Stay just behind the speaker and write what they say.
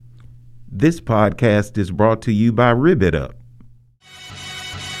This podcast is brought to you by Ribbit Up.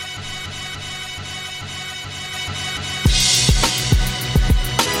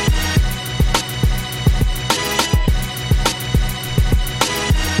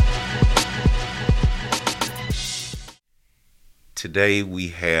 Today we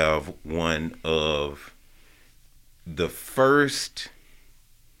have one of the first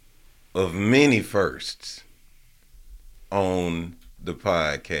of many firsts on the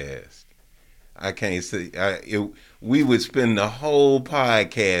podcast. I can't say we would spend the whole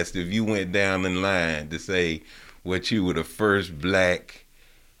podcast if you went down in line to say what you were the first black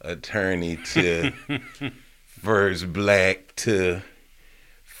attorney to first black to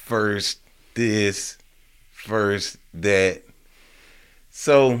first this, first that.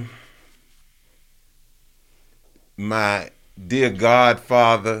 So, my dear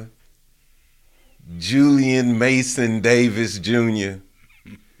godfather, Julian Mason Davis Jr.,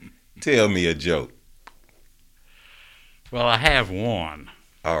 tell me a joke. Well, I have one.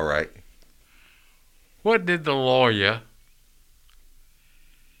 All right. What did the lawyer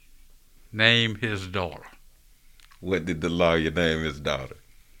name his daughter? What did the lawyer name his daughter?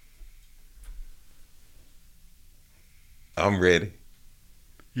 I'm ready.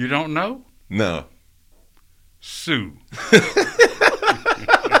 You don't know? No. Sue.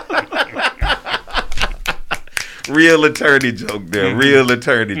 Real attorney joke there. Real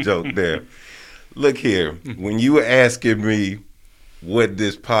attorney joke there. Look here. When you were asking me what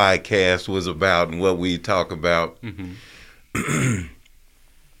this podcast was about and what we talk about,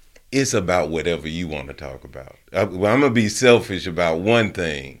 it's about whatever you want to talk about. I'm going to be selfish about one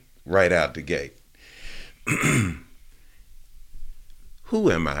thing right out the gate. Who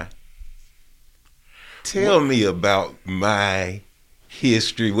am I? Tell me about my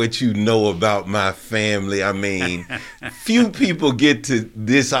history, what you know about my family. I mean, few people get to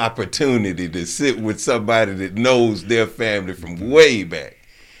this opportunity to sit with somebody that knows their family from way back.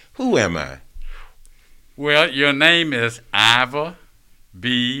 Who am I? Well, your name is Ivor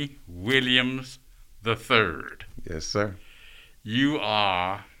B. Williams III. Yes, sir. You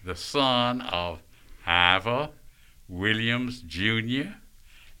are the son of Ivor Williams Jr.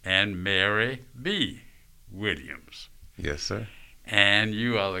 and Mary B. Williams. Yes, sir. And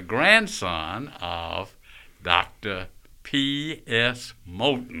you are the grandson of Dr. P.S.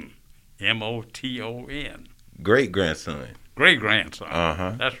 Moton, M-O-T-O-N. Great-grandson. Great-grandson.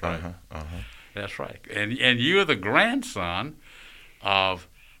 Uh-huh. That's right. Uh-huh. That's right. And you're the grandson of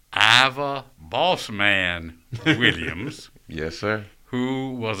Ivor Bossman Williams. Yes, sir.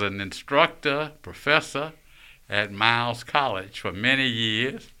 Who was an instructor, professor at Miles College for many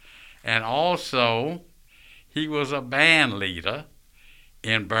years, and also he was a band leader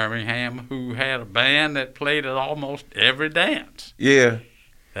in Birmingham who had a band that played at almost every dance. Yeah.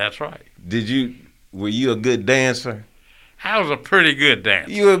 That's right. Were you a good dancer? I was a pretty good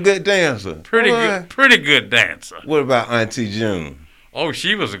dancer. You were a good dancer? Pretty good dancer. What about Auntie June? Oh,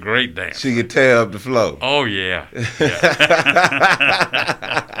 she was a great dancer. She could tear up the floor. Oh, yeah.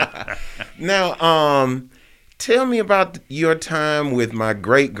 Now, tell me about your time with my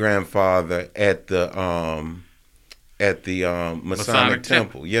great-grandfather at the Masonic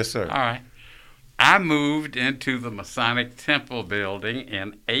Temple. Yes, sir. All right. I moved into the Masonic Temple building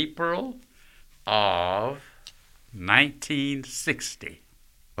in April of 1960.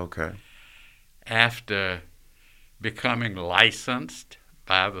 Okay. After becoming licensed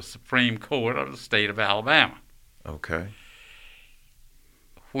by the Supreme Court of the state of Alabama. Okay.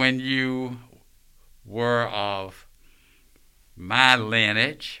 When you were of my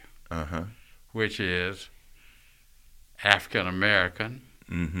lineage, which is African American,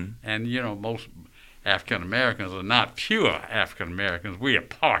 and most African Americans are not pure African Americans. We are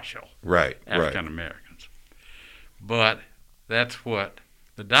partial African Americans. But that's what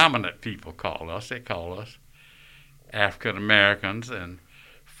the dominant people call us. They call us African Americans, and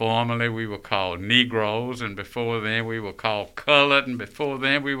formerly we were called Negroes, and before then we were called colored, and before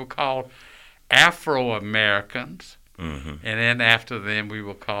then we were called Afro-Americans, and then after them we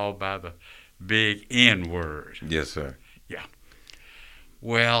were called by the big N word. Yes, sir. Yeah.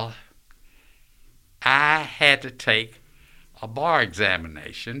 Well, I had to take a bar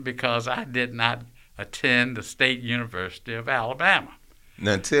examination because I did not attend the State University of Alabama.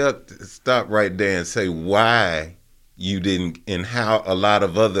 Now stop right there and say why you didn't, and how a lot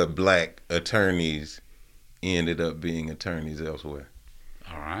of other black attorneys ended up being attorneys elsewhere.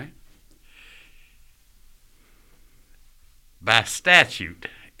 All right. By statute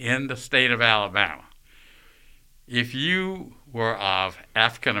in the state of Alabama, if you were of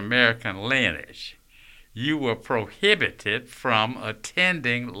African American lineage, you were prohibited from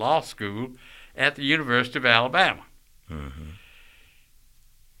attending law school at the University of Alabama. Mm-hmm.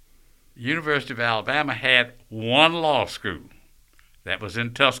 University of Alabama had one law school. That was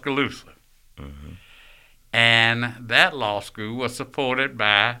in Tuscaloosa. Mm-hmm. And that law school was supported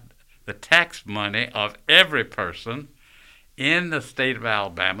by the tax money of every person in the state of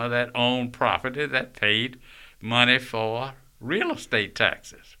Alabama that owned property that paid money for real estate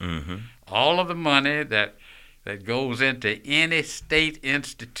taxes. Mm-hmm. All of the money that goes into any state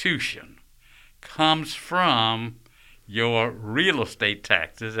institution comes from your real estate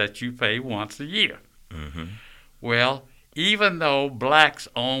taxes that you pay once a year. Mm-hmm. Well, even though blacks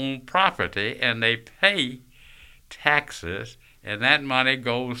own property and they pay taxes, and that money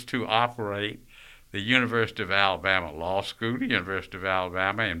goes to operate the University of Alabama Law School, the University of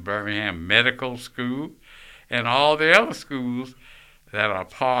Alabama in Birmingham Medical School, and all the other schools that are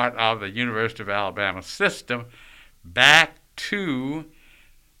part of the University of Alabama system, back to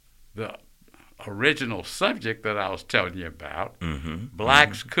the original subject that I was telling you about. Mm-hmm.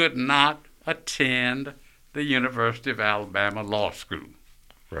 Blacks could not attend the University of Alabama Law School.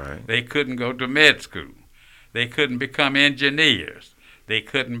 Right. They couldn't go to med school. They couldn't become engineers. They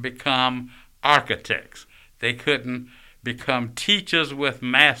couldn't become architects. They couldn't become teachers with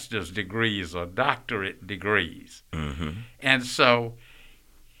master's degrees or doctorate degrees. Mm-hmm. And so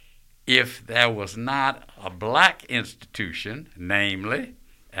if there was not a black institution, namely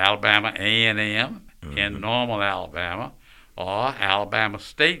Alabama A&M in Normal, Alabama, or Alabama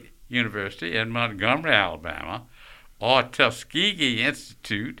State University in Montgomery, Alabama, or Tuskegee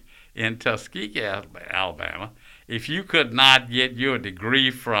Institute in Tuskegee, Alabama, if you could not get your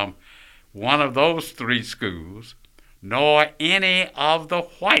degree from one of those three schools, nor any of the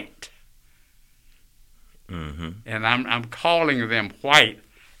white, and I'm calling them white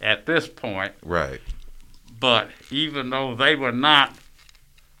at this point, right? But even though they were not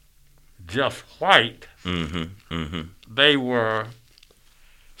just white, they were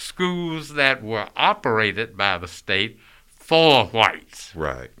schools that were operated by the state for whites.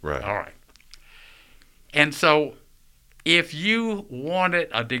 Right. All right. And so if you wanted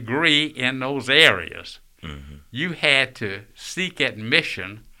a degree in those areas, you had to seek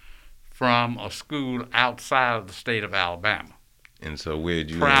admission from a school outside of the state of Alabama. And so where'd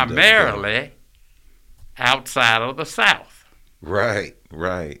you primarily outside of the South. Right.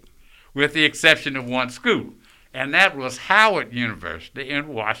 With the exception of one school. And that was Howard University in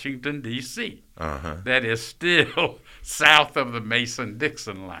Washington, D.C. That is still south of the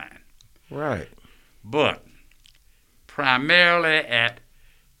Mason-Dixon line. Right. But primarily at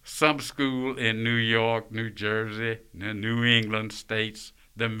some school in New York, New Jersey, the New England states,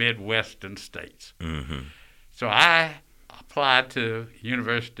 the Midwestern states. So I applied to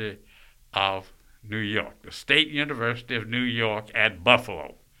University of New York, the State University of New York at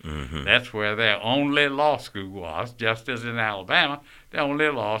Buffalo. That's where their only law school was, just as in Alabama. The only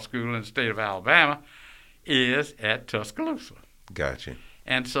law school in the state of Alabama is at Tuscaloosa. Gotcha.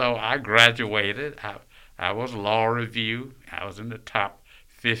 And so I graduated. I was law review. I was in the top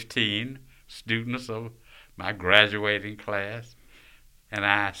 15 students of my graduating class. And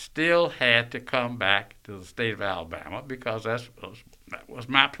I still had to come back to the state of Alabama because that was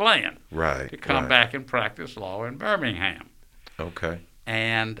my plan. Right. To come back and practice law in Birmingham. Okay.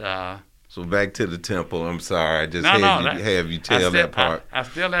 And so back to the temple. I'm sorry, I just have you tell that part. I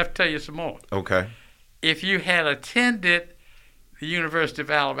still have to tell you some more. Okay. If you had attended the University of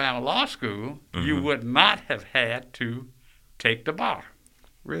Alabama Law School, you would not have had to take the bar.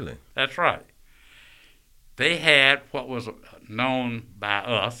 Really? That's right. They had what was known by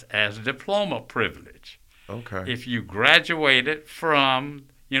us as diploma privilege. Okay. If you graduated from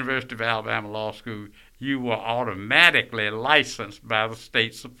University of Alabama Law School, you were automatically licensed by the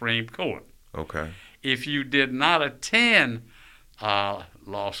state Supreme Court. Okay. If you did not attend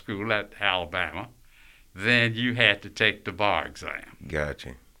law school at Alabama, then you had to take the bar exam.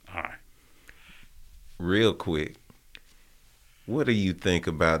 Gotcha. All right. Real quick, what do you think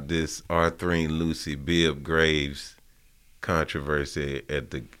about this Arthurine Lucy Bibb Graves controversy at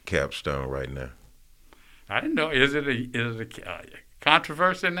the capstone right now? I didn't know. Is it a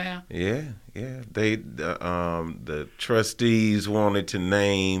controversy now? Yeah. They the trustees wanted to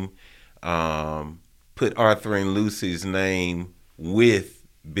name, put Arthurine Lucy's name with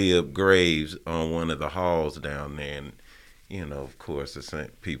Bibb Graves on one of the halls down there, and of course,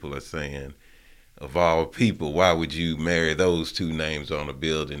 people are saying, of all people, why would you marry those two names on a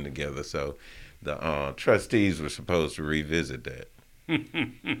building together? So the trustees were supposed to revisit that.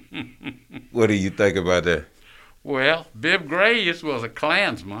 What do you think about that? Well, Bibb Graves was a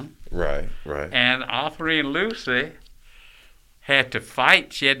Klansman. Right. And Arthurine Lucy had to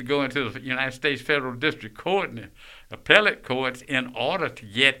fight. She had to go into the United States Federal District Court and the appellate courts in order to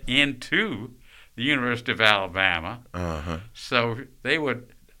get into the University of Alabama. So they were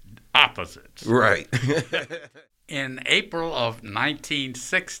opposites. Right. In April of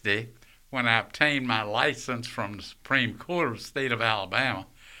 1960, when I obtained my license from the Supreme Court of the state of Alabama,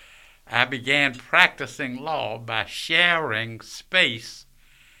 I began practicing law by sharing space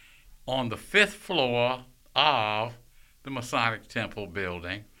on the 5th floor of the Masonic Temple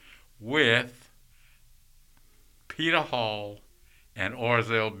building with Peter Hall and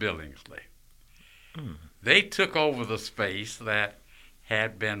Orzel Billingsley. They took over the space that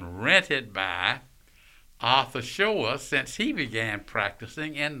had been rented by Arthur Shore since he began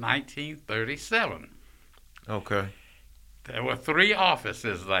practicing in 1937. Okay. There were 3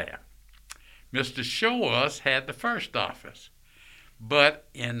 offices there. Mr. Shores had the first office. But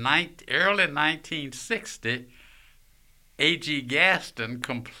in early 1960, A.G. Gaston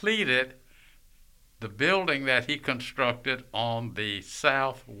completed the building that he constructed on the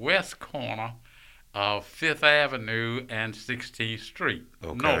southwest corner of 5th Avenue and 16th Street,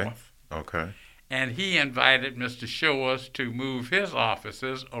 north. Okay. And he invited Mr. Shores to move his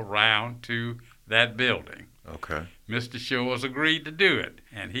offices around to that building. Okay. Mr. Shores agreed to do it,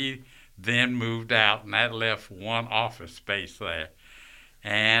 and he then moved out, and that left 1 office space there.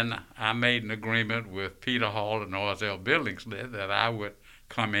 And I made an agreement with Peter Hall and Orzel Billingsley that I would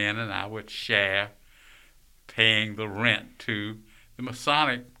come in and I would share paying the rent to the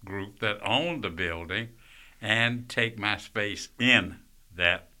Masonic group that owned the building and take my space in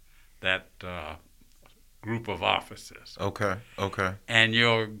that group of offices. Okay. And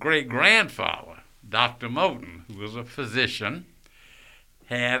your great-grandfather, Dr. Moten, who was a physician,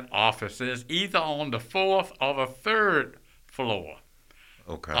 had offices either on the 4th or the 3rd floor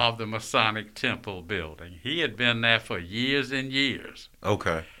of the Masonic Temple building. He had been there for years and years.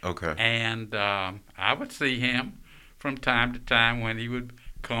 Okay. And I would see him from time to time when he would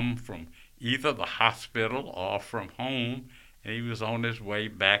come from either the hospital or from home, and he was on his way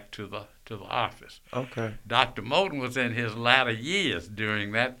back to the office. Okay. Dr. Moten was in his latter years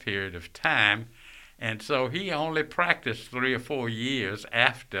during that period of time, and so he only practiced 3 or 4 years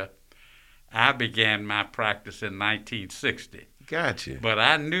after I began my practice in 1960. Gotcha. But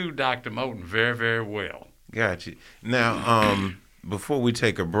I knew Dr. Moten very, very well. Gotcha. Now, before we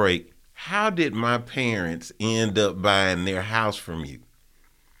take a break, how did my parents end up buying their house from you?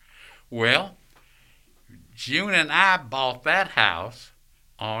 Well, June and I bought that house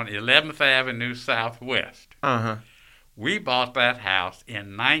on 11th Avenue Southwest. We bought that house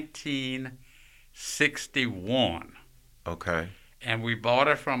in 1961. Okay. And we bought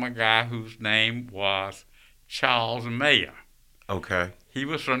it from a guy whose name was Charles Mayer. Okay. He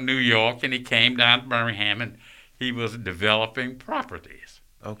was from New York, and he came down to Birmingham, and he was developing properties.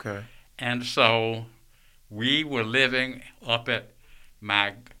 Okay. And so we were living up at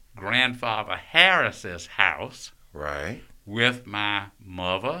my grandfather Harris's house. Right. With my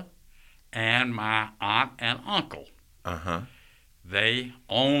mother and my aunt and uncle. They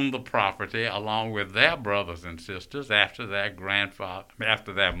owned the property along with their brothers and sisters after their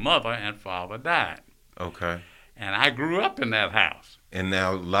mother and father died. Okay. And I grew up in that house. And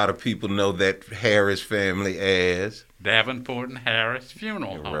now a lot of people know that Harris family as Davenport and Harris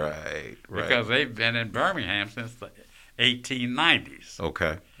Funeral Home. Right. Because they've been in Birmingham since the 1890s.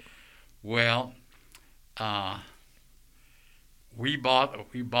 Okay. Well, we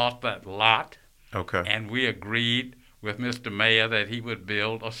bought that lot. Okay. And we agreed with Mr. Mayer that he would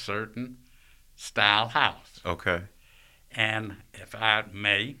build a certain style house. Okay. And if I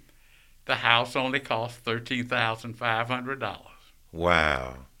may, the house only cost $13,500.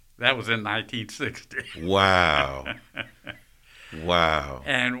 Wow. That was in 1960. Wow. Wow.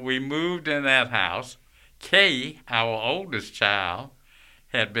 And we moved in that house. Kay, our oldest child,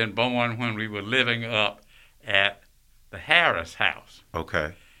 had been born when we were living up at the Harris house.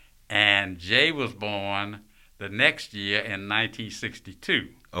 Okay. And Jay was born the next year in 1962.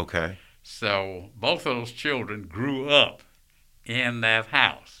 Okay. So both of those children grew up in that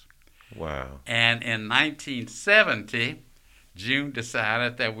house. Wow. And in 1970, June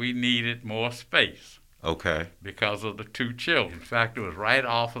decided that we needed more space. Okay. Because of the 2 children. In fact, it was right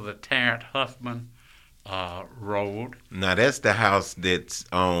off of the Tarrant Huffman Road. Now, that's the house that's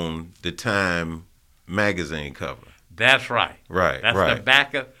on the Time magazine cover. That's right. Right. That's the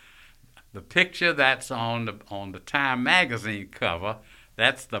back of the picture that's on the Time magazine cover.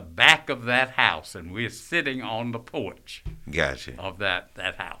 That's the back of that house, and we're sitting on the porch. Gotcha. Of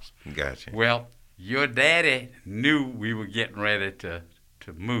that house. Gotcha. Well, your daddy knew we were getting ready to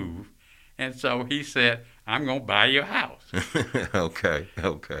move, and so he said, I'm going to buy your house. Okay.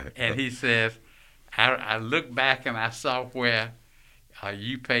 And he says, I looked back and I saw where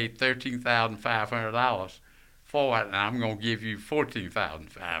you paid $13,500 for it, and I'm going to give you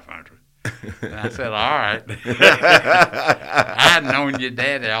 $14,500. And I said, all right. I'd known your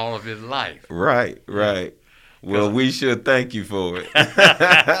daddy all of his life. Right. Well, we should thank you for it.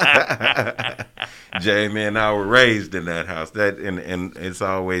 Jamie and I were raised in that house. And it's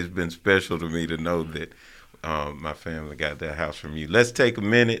always been special to me to know that my family got that house from you. Let's take a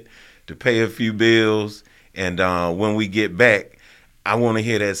minute to pay a few bills, and when we get back, I want to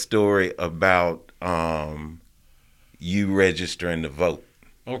hear that story about you registering to vote.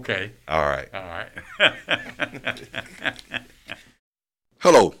 Okay. All right.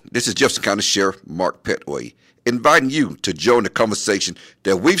 Hello, this is Jefferson County Sheriff Mark Petway, inviting you to join the conversation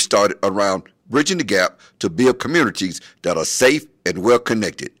that we've started around bridging the gap to build communities that are safe and well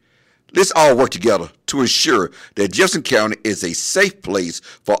connected. Let's all work together to ensure that Jefferson County is a safe place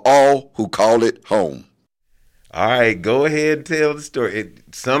for all who call it home. All right, go ahead and tell the story.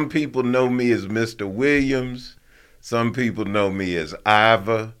 Some people know me as Mr. Williams. Some people know me as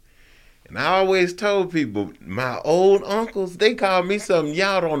Iva. And I always told people, my old uncles, they call me something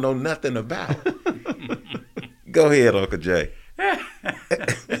y'all don't know nothing about. Go ahead, Uncle Jay.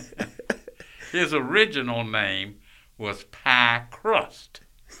 His original name was Pie Crust.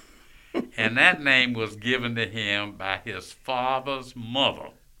 And that name was given to him by his father's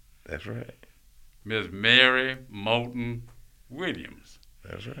mother. That's right. Miss Mary Moulton Williams.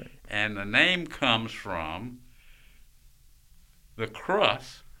 That's right. And the name comes from the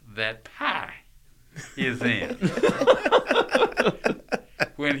crust that pie is in.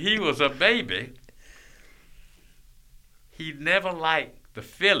 When he was a baby, he never liked the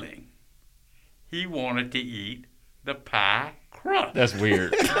filling. He wanted to eat the pie crust. That's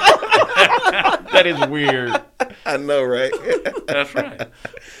weird. That is weird. I know, right? That's right.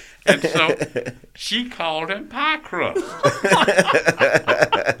 And so she called him Pie Crust.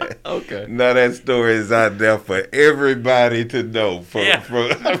 Okay. Now that story is out there for everybody to know.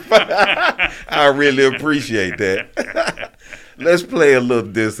 I really appreciate that. Let's play a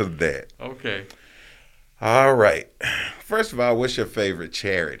little this or that. Okay. All right. First of all, what's your favorite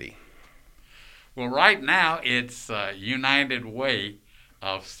charity? Well, right now it's United Way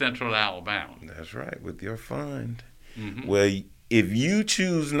of Central Alabama. That's right, with your fund. Mm-hmm. Well, if you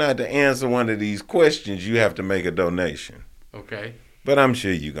choose not to answer one of these questions, you have to make a donation. Okay. But I'm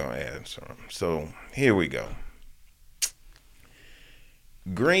sure you're going to answer them. So here we go.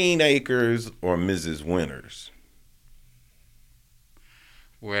 Green Acres or Mrs. Winters?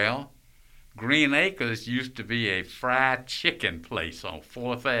 Well, Green Acres used to be a fried chicken place on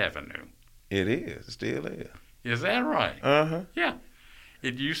 4th Avenue. It is, still is. Is that right? Uh-huh. Yeah.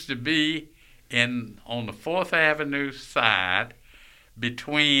 It used to be on the 4th Avenue side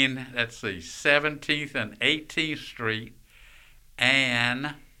between, 17th and 18th Street,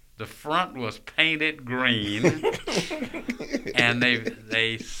 and the front was painted green, and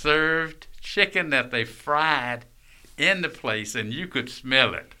they served chicken that they fried in the place, and you could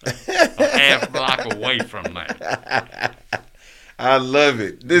smell it a half block away from there. I love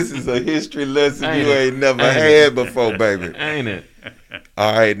it. This is a history lesson you ain't never had before, baby. Ain't it?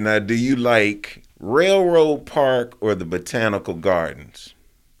 All right, now do you like Railroad Park or the Botanical Gardens?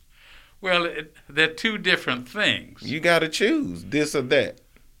 Well, they're two different things. You got to choose this or that.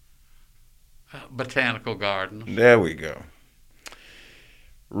 Botanical Gardens. There we go.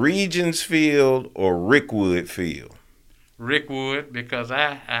 Regents Field or Rickwood Field? Rickwood, because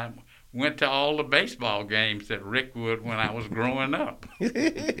I went to all the baseball games at Rickwood when I was growing up.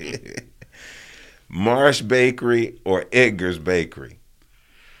 Marsh Bakery or Edgar's Bakery?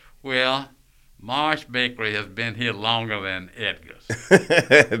 Well, Marsh Bakery has been here longer than Edgar's.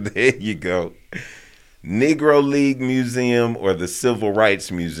 There you go. Negro League Museum or the Civil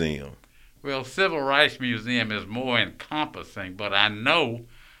Rights Museum? Well, Civil Rights Museum is more encompassing, but I know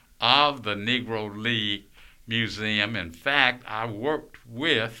of the Negro League Museum. In fact, I worked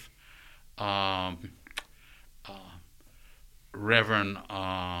with Reverend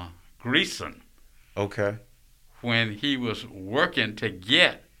Greason. Okay. When he was working to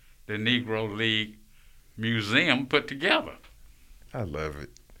get the Negro League Museum put together. I love it.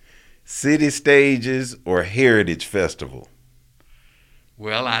 City Stages or Heritage Festival?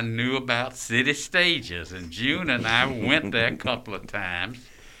 Well, I knew about City Stages, and June and I went there a couple of times.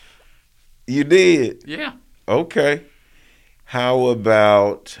 You did? Yeah. Okay. How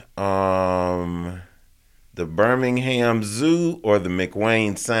about the Birmingham Zoo or the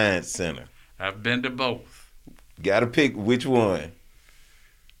McWayne Science Center? I've been to both. Gotta pick which one.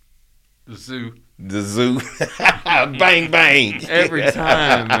 The zoo. The zoo. Bang, bang. Every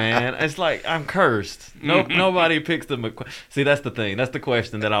time, man. It's like I'm cursed. Nobody picks the See, that's the thing. That's the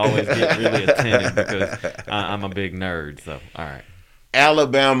question that I always get really attentive because I'm a big nerd. So, all right.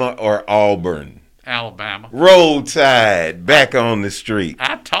 Alabama or Auburn? Alabama. Roll Tide, back on the street.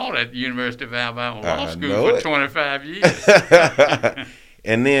 I taught at the University of Alabama Law I School know for 25 years.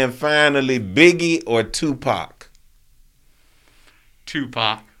 And then finally, Biggie or Tupac?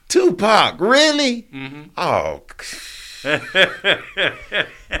 Tupac. Tupac, really? Mm-hmm. Oh.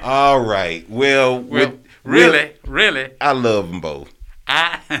 All right. Well, really, I love them both.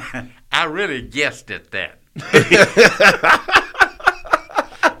 I really guessed at that.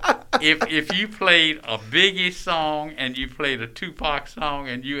 If you played a Biggie song and you played a Tupac song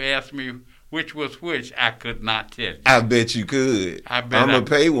and you asked me which was which, I could not tell you. I bet you could. I bet I'm going to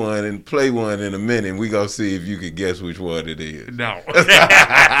pay one and play one in a minute, and we're going to see if you can guess which one it is. No.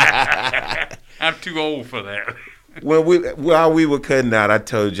 I'm too old for that. While we were cutting out, I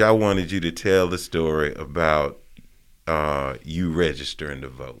told you I wanted you to tell the story about you registering to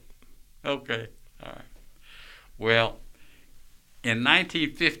vote. Okay. All right. Well, in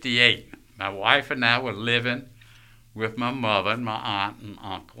 1958, my wife and I were living with my mother and my aunt and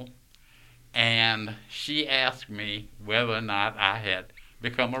uncle, and she asked me whether or not I had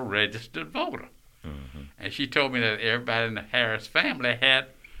become a registered voter. Mm-hmm. And she told me that everybody in the Harris family had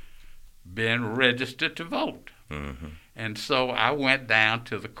been registered to vote. Mm-hmm. And so I went down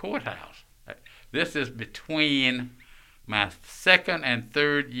to the courthouse. This is between my second and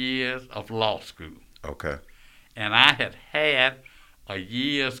third years of law school. Okay. And I had a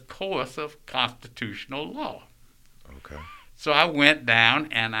year's course of constitutional law. Okay. So I went down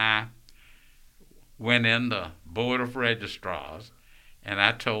and I went in the Board of Registrars and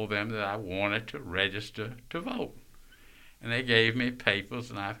I told them that I wanted to register to vote. And they gave me papers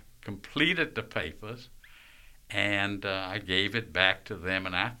and I completed the papers and I gave it back to them,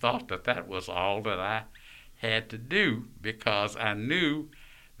 and I thought that that was all that I had to do because I knew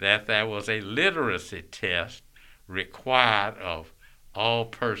that there was a literacy test required of all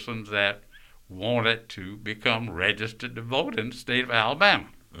persons that wanted to become registered to vote in the state of Alabama.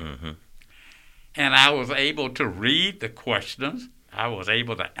 Mm-hmm. And I was able to read the questions. I was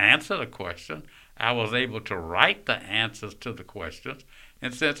able to answer the question. I was able to write the answers to the questions.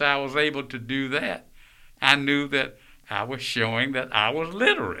 And since I was able to do that, I knew that I was showing that I was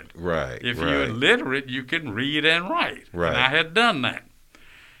literate. Right. If you're literate, you can read and write. Right. And I had done that.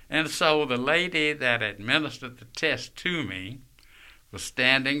 And so the lady that administered the test to me was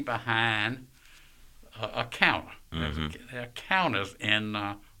standing behind a counter. Mm-hmm. There are counters in,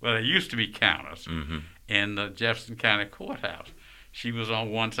 well, there used to be counters in the Jefferson County Courthouse. She was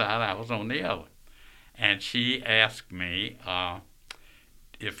on one side, I was on the other. And she asked me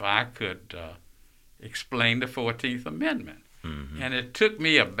if I could explain the 14th Amendment. Mm-hmm. And it took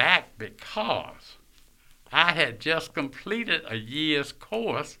me aback because I had just completed a year's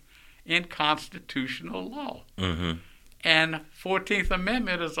course in constitutional law. Mm-hmm. And 14th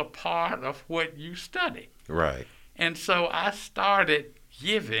Amendment is a part of what you study. Right. And so I started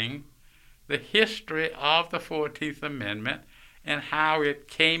giving the history of the 14th Amendment and how it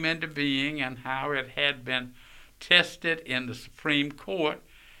came into being and how it had been tested in the Supreme Court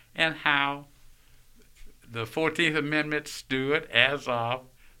and how the 14th Amendment stood as of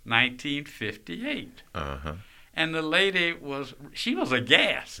 1958. Uh-huh. And the lady she was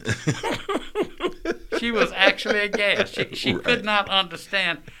aghast. She was actually aghast. She right. could not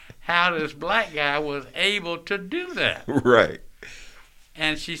understand how this black guy was able to do that. Right.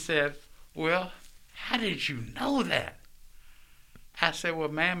 And she said, well, how did you know that? I said, well,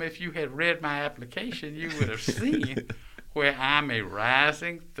 ma'am, if you had read my application, you would have seen where I'm a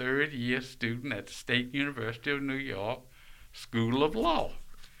rising third-year student at the State University of New York School of Law.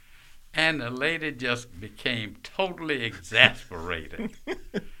 And the lady just became totally exasperated.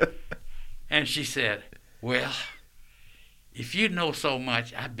 And she said, well, if you know so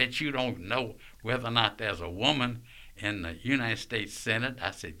much, I bet you don't know whether or not there's a woman in the United States Senate.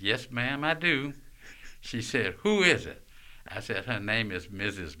 I said, yes, ma'am, I do. She said, who is it? I said, her name is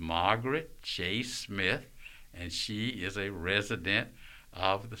Mrs. Margaret J. Smith, and she is a resident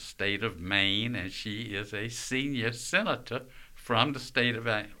of the state of Maine, and she is a senior senator from the state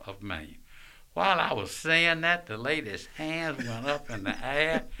of Maine. While I was saying that, the lady's hands went up in the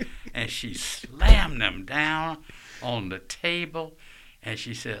air, and she slammed them down on the table, and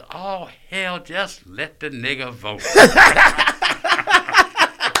she said, oh, hell, just let the nigger vote.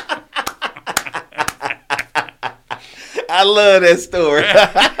 I love that story.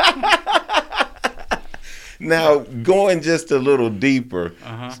 Now, going just a little deeper,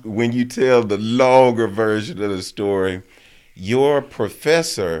 when you tell the longer version of the story, your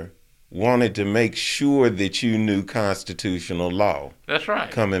professor wanted to make sure that you knew constitutional law. That's right.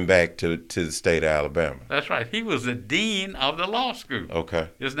 Coming back to the state of Alabama. That's right. He was the dean of the law school. Okay.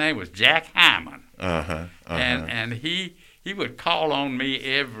 His name was Jack Hyman. And he would call on me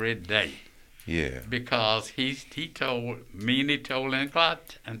every day. Yeah. Because he told me and he told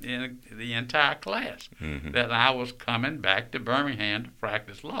the entire class that I was coming back to Birmingham to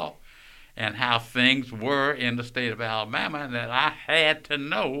practice law, and how things were in the state of Alabama, and that I had to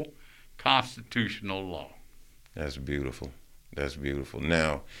know constitutional law. That's beautiful. That's beautiful.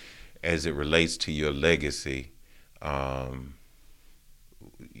 Now, as it relates to your legacy,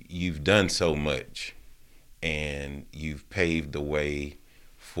 you've done so much, and you've paved the way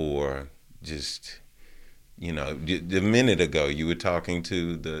for just, a minute ago you were talking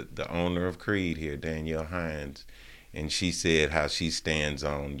to the owner of Creed here, Danielle Hines, and she said how she stands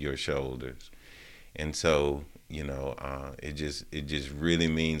on your shoulders. And so, it just really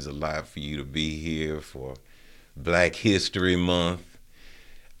means a lot for you to be here for Black History Month.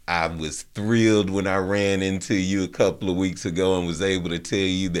 I was thrilled when I ran into you a couple of weeks ago and was able to tell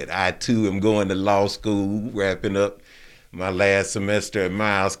you that I too am going to law school, wrapping up my last semester at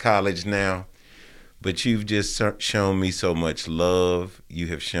Miles College now. But you've just shown me so much love. You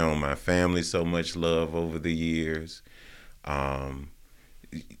have shown my family so much love over the years.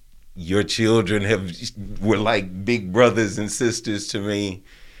 Your children were like big brothers and sisters to me.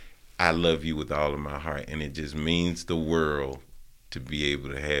 I love you with all of my heart, and it just means the world to be able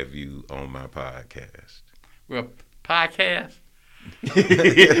to have you on my podcast. Well, podcast?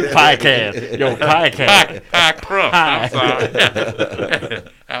 Podcast. Yo, podcast. Pie crust. I'm sorry.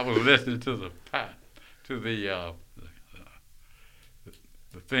 I was listening to the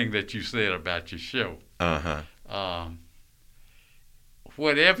thing that you said about your show.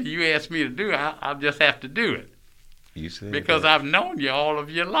 Whatever you ask me to do, I'll just have to do it. You said because that. I've known you all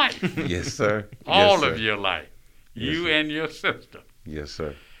of your life. Yes, sir. All of your life. You and your sister. Yes,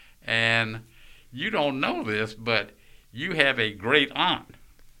 sir. And you don't know this, but you have a great aunt,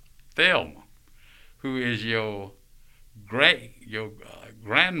 Thelma, who is your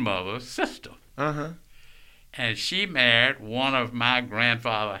grandmother's sister. And she married one of my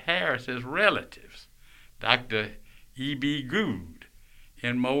grandfather Harris's relatives, Dr. E.B. Gould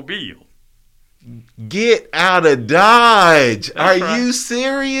in Mobile. Get out of Dodge. Are you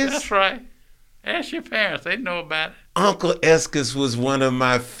serious? That's right. Ask your parents. They know about it. Uncle Escus was one of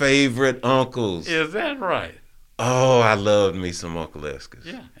my favorite uncles. Is that right? Oh, I loved me some Uncle Escus.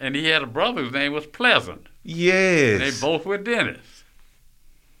 Yeah. And he had a brother whose name was Pleasant. Yes. And they both were dentists.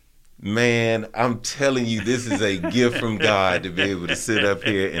 Man, I'm telling you, this is a gift from God to be able to sit up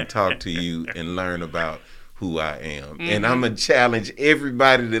here and talk to you and learn about who I am. And I'm going to challenge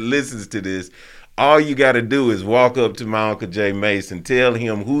everybody that listens to this. All you got to do is walk up to my Uncle J. Mason, tell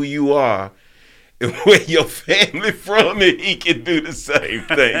him who you are and where your family from, and he can do the same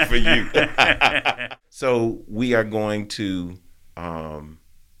thing for you. So we are going to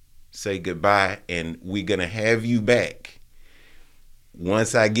say goodbye, and we're going to have you back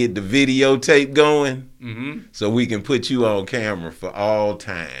once I get the videotape going, so we can put you on camera for all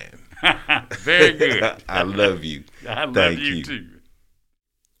time. Very good. I love you. I love you too.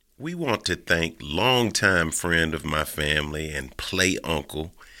 We want to thank longtime friend of my family and play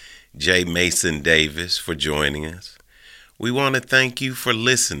uncle, J. Mason Davis, for joining us. We want to thank you for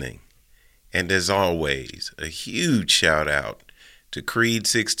listening. And as always, a huge shout out to Creed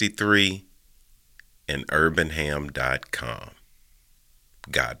 63 and urbanham.com.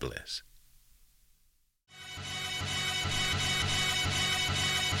 God bless.